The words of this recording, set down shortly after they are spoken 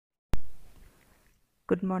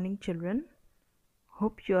Good morning, children.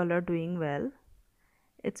 Hope you all are doing well.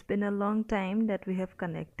 It's been a long time that we have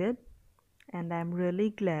connected, and I'm really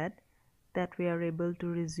glad that we are able to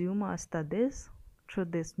resume our studies through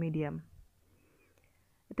this medium.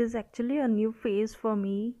 It is actually a new phase for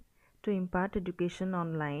me to impart education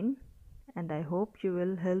online, and I hope you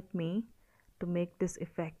will help me to make this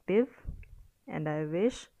effective, and I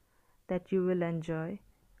wish that you will enjoy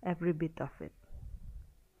every bit of it.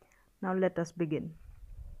 Now, let us begin.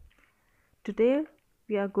 Today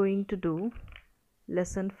we are going to do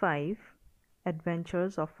Lesson 5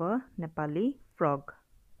 Adventures of a Nepali Frog.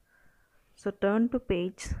 So turn to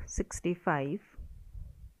page 65.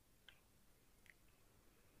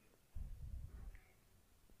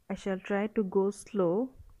 I shall try to go slow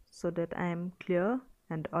so that I am clear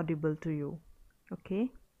and audible to you. Okay?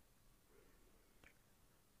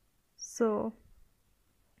 So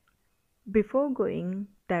before going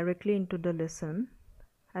directly into the lesson,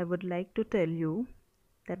 I would like to tell you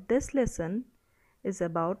that this lesson is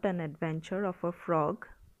about an adventure of a frog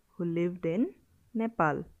who lived in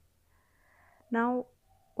Nepal. Now,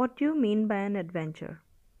 what do you mean by an adventure?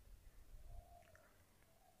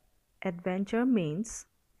 Adventure means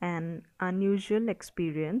an unusual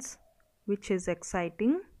experience which is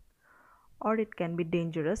exciting or it can be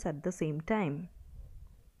dangerous at the same time.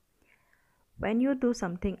 When you do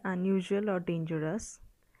something unusual or dangerous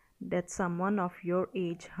that someone of your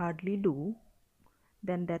age hardly do,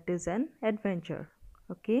 then that is an adventure.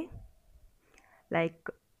 Okay? Like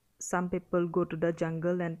some people go to the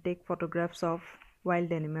jungle and take photographs of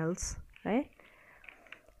wild animals, right?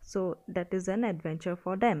 So that is an adventure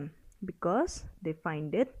for them because they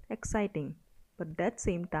find it exciting. But that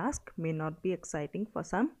same task may not be exciting for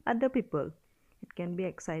some other people. It can be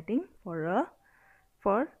exciting for a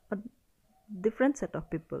different set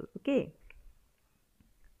of people. Okay,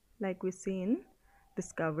 like we see in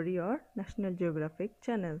Discovery or National Geographic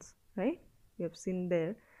channels, right? We have seen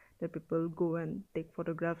there that people go and take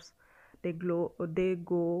photographs. They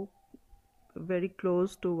go very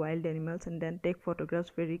close to wild animals and then take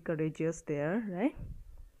photographs, very courageous there, right?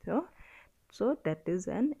 So that is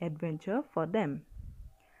an adventure for them.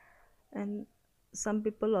 And some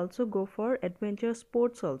people also go for adventure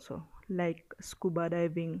sports also, like scuba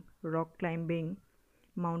diving, rock climbing,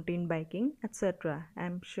 mountain biking, etc.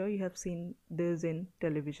 I'm sure you have seen this in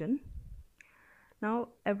television. Now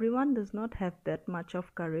everyone does not have that much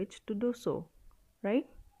of courage to do so, right?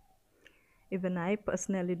 Even I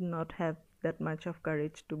personally do not have that much of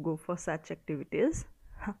courage to go for such activities.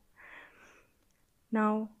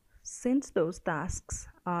 Now, since those tasks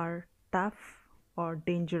are tough or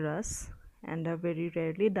dangerous and are very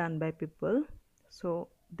rarely done by people, so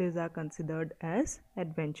these are considered as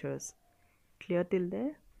adventures. Clear till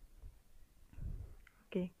there?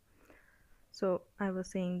 Okay. So I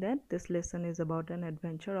was saying that this lesson is about an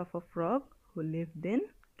adventure of a frog who lived in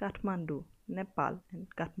Kathmandu, Nepal, and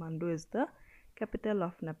Kathmandu is the capital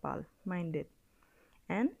of Nepal, mind it.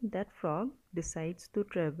 And that frog decides to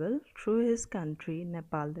travel through his country,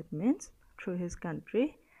 Nepal, that means through his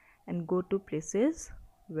country, and go to places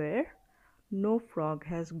where no frog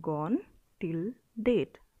has gone till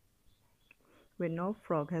date, where no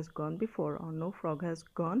frog has gone before or no frog has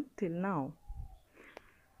gone till now.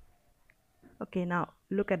 Okay, now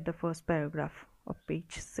look at the first paragraph of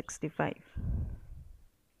page 65.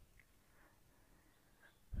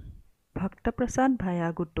 Bhaktaprasad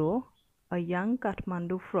Bhayaguto, a young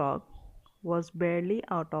Kathmandu frog, was barely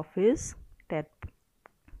out of his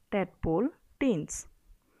tadpole teens.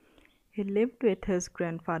 He lived with his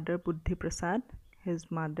grandfather Buddhi Prasad, his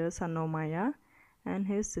mother Sanomaya, and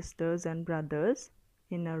his sisters and brothers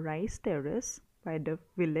in a rice terrace by the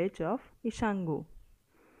village of Ishangu.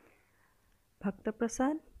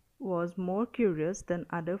 Bhaktaprasad was more curious than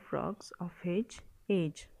other frogs of his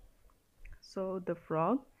age. So the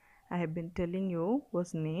frog I have been telling you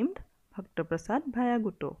was named Bhaktaprasad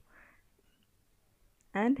Bhayaguto,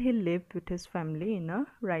 and he lived with his family in a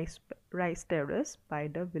rice terrace by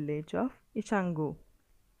the village of Ishangu.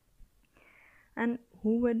 And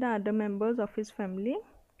who were the other members of his family?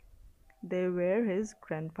 They were his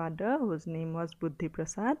grandfather, whose name was Buddhi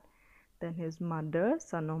Prasad, then his mother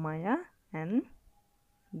Sanomaya, and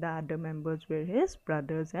the other members were his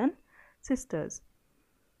brothers and sisters.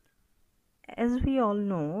 As we all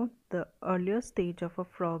know, the earlier stage of a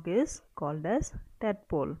frog is called as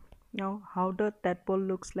tadpole. Now, how the tadpole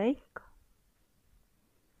looks like?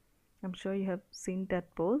 I'm sure you have seen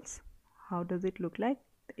tadpoles. How does it look like?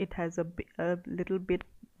 It has a little bit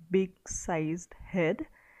big sized head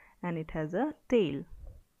and it has a tail,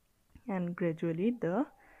 and gradually the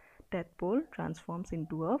tadpole transforms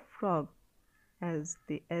into a frog, as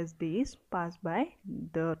days pass by,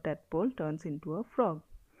 the tadpole turns into a frog.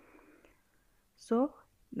 So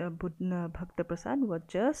Bhakta Prasad was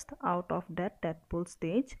just out of that tadpole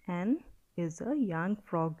stage and is a young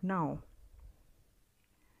frog now.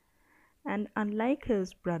 And unlike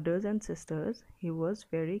his brothers and sisters, he was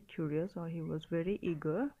very curious, or he was very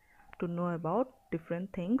eager to know about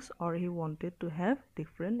different things, or he wanted to have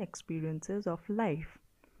different experiences of life.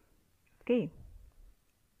 Okay.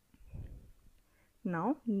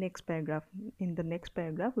 Now next paragraph. In the next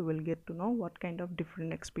paragraph we will get to know what kind of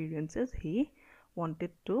different experiences he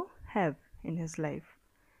wanted to have in his life.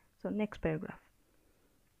 So next paragraph.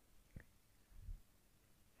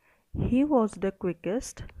 He was the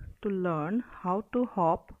quickest to learn how to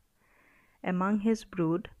hop among his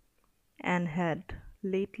brood, and had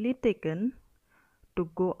lately taken to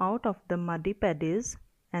go out of the muddy paddies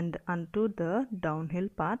and onto the downhill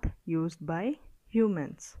path used by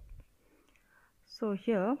humans. So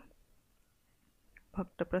here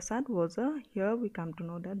we come to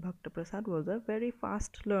know that Bhakta Prasad was a very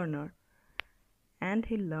fast learner, and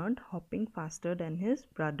he learned hopping faster than his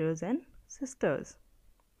brothers and sisters.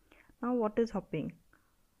 Now what is hopping?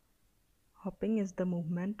 Hopping is the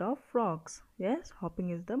movement of frogs. Yes, hopping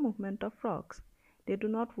is the movement of frogs. They do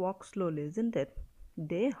not walk slowly, isn't it?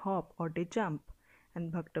 They hop or they jump.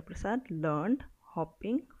 And Bhakta Prasad learned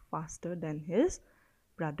hopping faster than his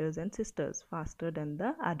brothers and sisters, faster than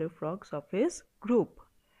the other frogs of his group.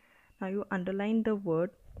 Now you underline the word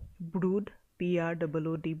brood,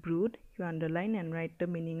 B-R-O-O-D, brood. You underline and write the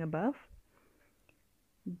meaning above.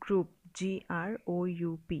 Group,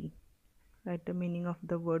 G-R-O-U-P. Write the meaning of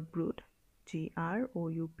the word brood.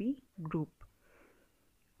 G-R-O-U-P, group.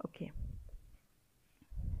 Okay.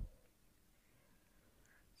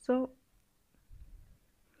 So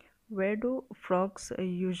where do frogs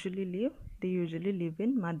usually live? They usually live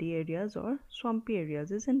in muddy areas or swampy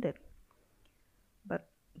areas, isn't it? But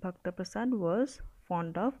Bhakta Prasad was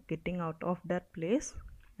fond of getting out of that place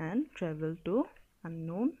and travel to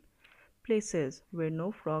unknown places where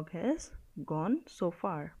no frog has gone so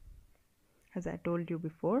far, as I told you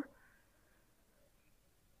before.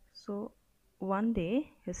 So one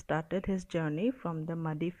day he started his journey from the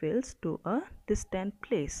muddy fields to a distant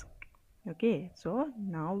place. Okay, so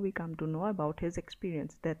now we come to know about his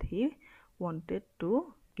experience, that he wanted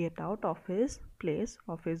to get out of his place,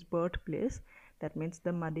 of his birthplace. That means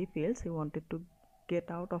the muddy fields. He wanted to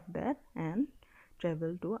get out of that and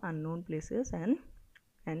travel to unknown places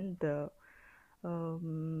and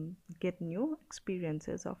get new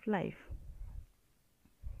experiences of life.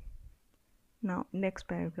 Now next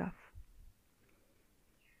paragraph.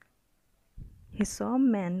 He saw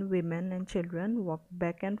men, women and children walk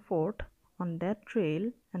back and forth on that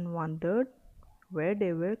trail and wondered where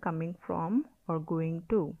they were coming from or going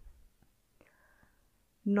to.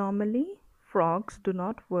 Normally, frogs do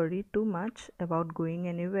not worry too much about going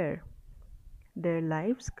anywhere. Their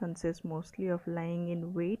lives consist mostly of lying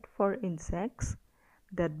in wait for insects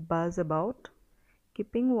that buzz about,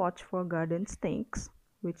 keeping watch for garden snakes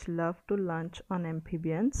which love to lunch on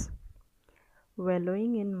amphibians,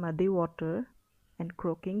 wallowing in muddy water and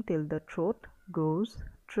croaking till the throat goes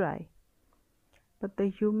dry. But the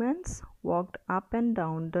humans walked up and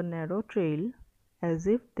down the narrow trail as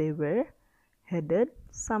if they were headed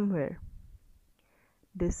somewhere.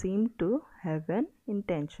 They seemed to have an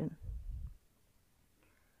intention.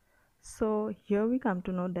 So here we come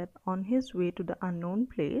to know that on his way to the unknown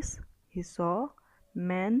place, he saw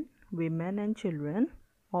men, women and children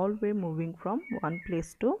all were moving from one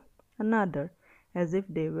place to another as if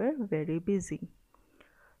they were very busy.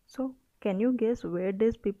 So can you guess where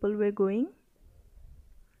these people were going?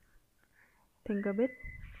 Think of it,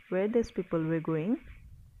 where these people were going.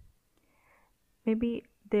 Maybe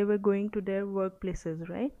they were going to their workplaces,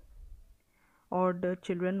 right? Or the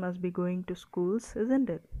children must be going to schools, isn't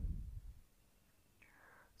it?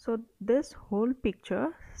 So this whole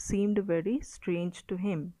picture seemed very strange to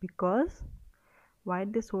him, because why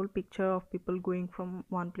this whole picture of people going from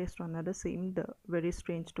one place to another seemed very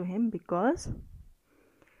strange to him? Because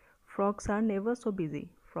frogs are never so busy.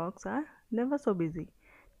 Frogs are never so busy.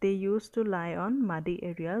 They used to lie on muddy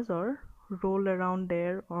areas or roll around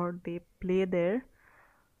there, or they play there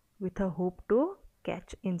with a hope to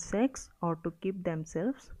catch insects or to keep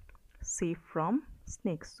themselves safe from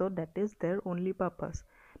snakes. So that is their only purpose,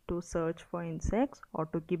 to search for insects or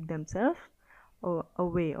to keep themselves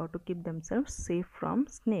away, or to keep themselves safe from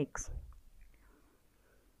snakes.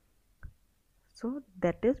 So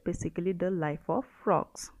that is basically the life of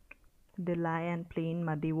frogs. They lie and play in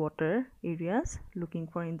muddy water areas looking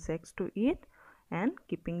for insects to eat and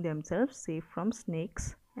keeping themselves safe from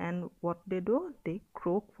snakes and what they do, they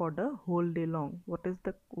croak for the whole day long. What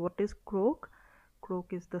is croak?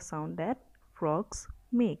 Croak is the sound that frogs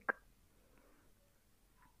make.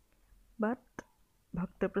 But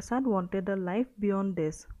Bhakta Prasad wanted a life beyond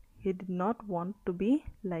this. He did not want to be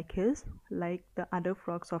like the other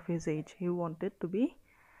frogs of his age. He wanted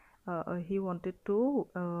to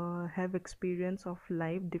have experience of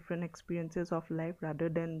life, different experiences of life, rather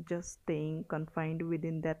than just staying confined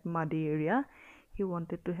within that muddy area. He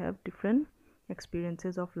wanted to have different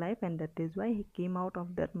experiences of life, and that is why he came out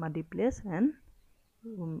of that muddy place and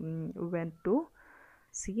went to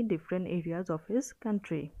see different areas of his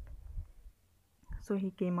country. So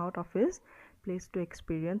he came out of his place to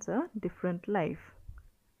experience a different life.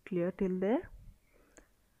 Clear till there?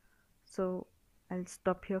 So I'll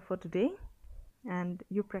stop here for today, and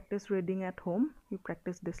you practice reading at home. You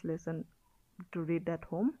practice this lesson to read at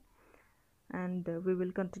home, and we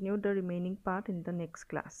will continue the remaining part in the next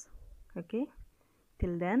class. Okay,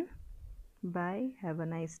 till then, bye, have a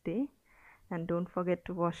nice day, and don't forget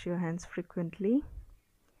to wash your hands frequently.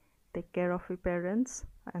 Take care of your parents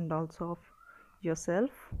and also of yourself.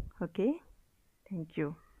 Okay, thank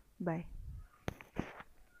you. Bye.